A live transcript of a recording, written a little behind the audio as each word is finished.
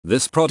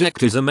This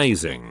product is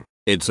amazing.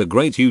 It's a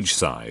great huge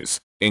size,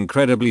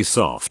 incredibly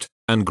soft,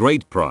 and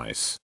great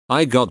price.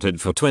 I got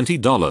it for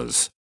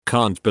 $20.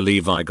 Can't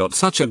believe I got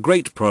such a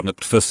great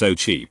product for so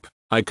cheap.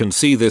 I can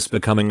see this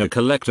becoming a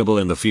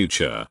collectible in the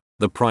future.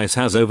 The price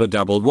has over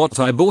doubled what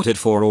I bought it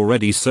for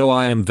already, so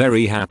I am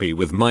very happy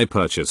with my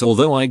purchase,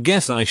 although I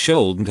guess I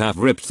shouldn't have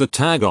ripped the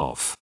tag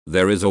off.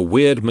 There is a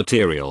weird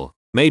material,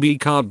 maybe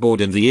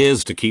cardboard in the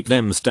ears to keep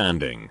them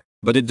standing,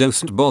 but it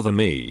doesn't bother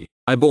me.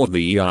 I bought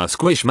the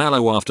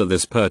Squishmallow after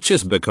this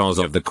purchase because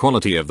of the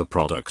quality of the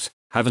product.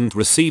 Haven't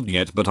received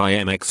yet, but I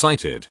am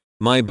excited.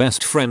 My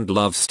best friend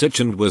loves Stitch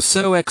and was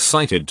so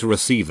excited to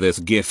receive this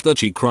gift that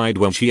she cried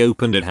when she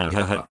opened it.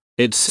 Hahaha.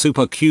 It's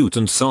super cute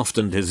and soft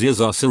and his ears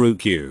are so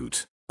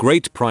cute.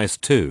 Great price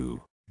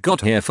too.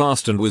 Got here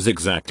fast and was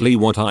exactly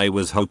what I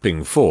was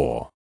hoping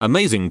for.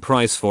 Amazing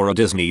price for a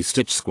Disney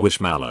Stitch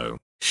Squishmallow.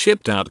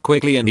 Shipped out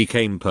quickly and he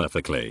came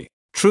perfectly.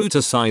 True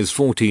to size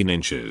 14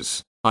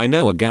 inches. I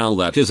know a gal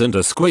that isn't a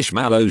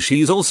Squishmallow,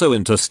 she's also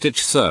into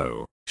Stitch,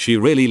 so she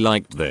really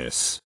liked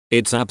this.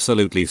 It's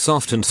absolutely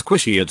soft and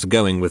squishy. It's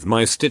going with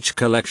my Stitch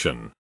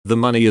collection. The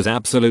money is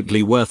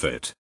absolutely worth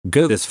it.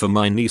 Go this for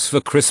my niece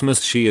for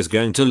Christmas, she is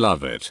going to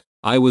love it.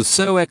 I was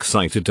so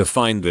excited to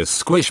find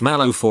this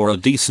Squishmallow for a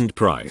decent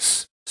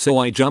price, so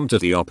I jumped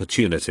at the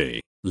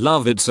opportunity.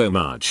 Love it so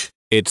much.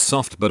 It's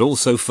soft but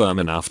also firm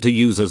enough to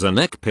use as a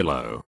neck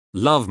pillow.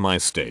 Love my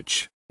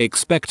Stitch.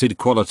 Expected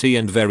quality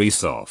and very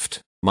soft.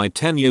 My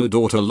 10-year-old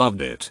daughter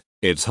loved it.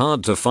 It's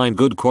hard to find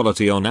good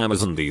quality on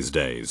Amazon these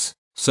days.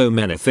 So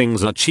many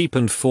things are cheap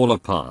and fall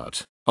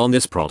apart. On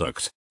this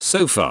product,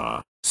 so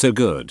far, so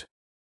good.